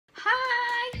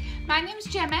My name's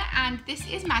Gemma and this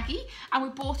is Maggie, and we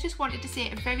both just wanted to say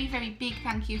a very big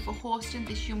thank you for hosting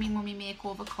this yummy mummy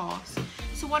makeover course.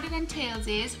 So what it entails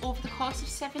is, over the course of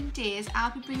 7 days,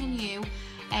 I'll be bringing you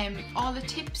all the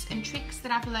tips and tricks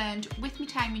that I've learned with my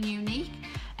time in uni.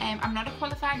 I'm not a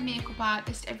qualified makeup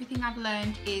artist. Everything I've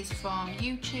learned is from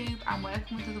YouTube and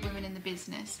working with other women in the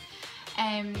business.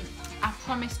 I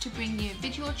promise to bring you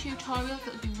video tutorials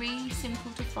that will be really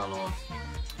simple to follow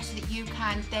so that you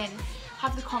can then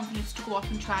have the confidence to go off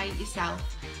and try it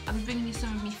yourself. I'll be bringing you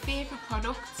some of my favourite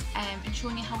products and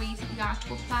showing you how easy they are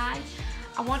to apply.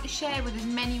 I want to share with as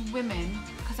many women,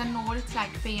 because I know what it's like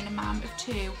being a mum of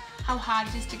 2, how hard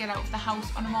it is to get out of the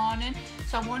house on a morning.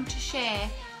 So I want to share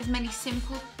as many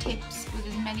simple tips with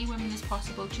as many women as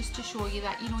possible, just to show you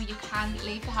that, you know, you can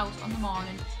leave the house on the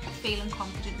morning feeling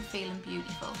confident and feeling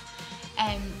beautiful.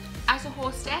 As a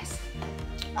hostess,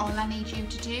 all I need you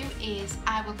to do is,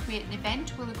 I will create an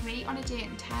event, we'll agree on a date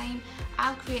and time,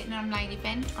 I'll create an online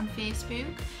event on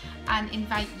Facebook and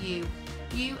invite you.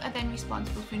 You are then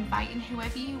responsible for inviting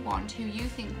whoever you want, who you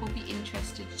think will be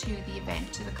interested to the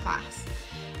event, to the class.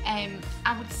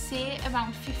 I would say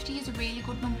around 50 is a really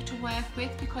good number to work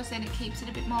with, because then it keeps it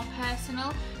a bit more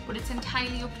personal, but it's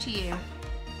entirely up to you.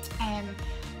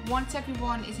 Once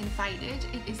everyone is invited,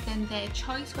 it is then their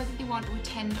choice whether they want to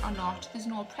attend or not. There's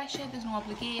no pressure, there's no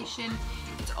obligation.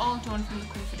 It's all done from the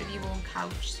comfort of your own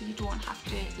couch, so you don't have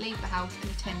to leave the house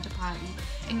and attend a party.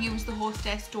 And you as the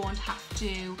hostess don't have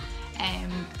to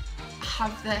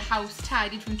have the house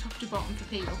tidied from top to bottom for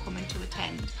people coming to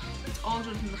attend. It's all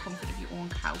done from the comfort of your own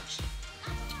couch.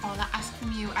 All I ask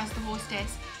from you as the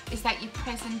hostess is that you're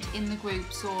present in the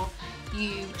group, so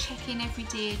you check in every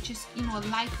day, just, you know,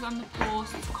 like on the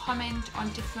posts, comment on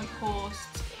different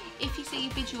posts. If you see a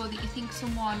video that you think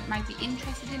someone might be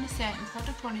interested in a certain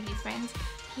product, one of your friends,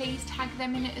 please tag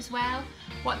them in it as well.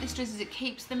 What this does is it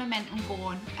keeps the momentum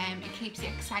going, it keeps the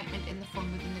excitement and the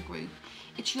fun within the group.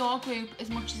 It's your group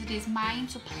as much as it is mine,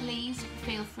 so please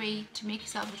feel free to make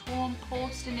yourself at home,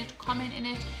 post in it, comment in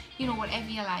it, you know, whatever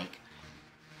you like.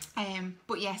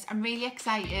 But yes, I'm really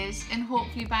excited, and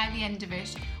hopefully by the end of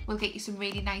it we'll get you some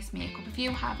really nice makeup. If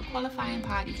you have a qualifying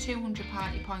party of 200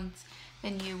 party points,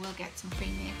 then you will get some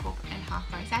free makeup and half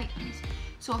price items.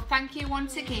 So thank you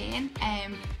once again.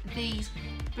 These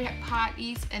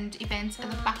parties and events are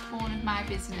the backbone of my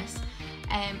business,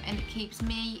 and it keeps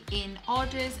me in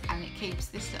orders, and it keeps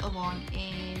this little one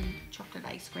in chocolate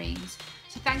ice creams.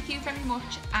 So thank you very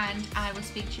much, and I will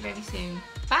speak to you very soon.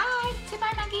 Bye! Say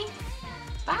bye, Maggie!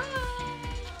 Bye!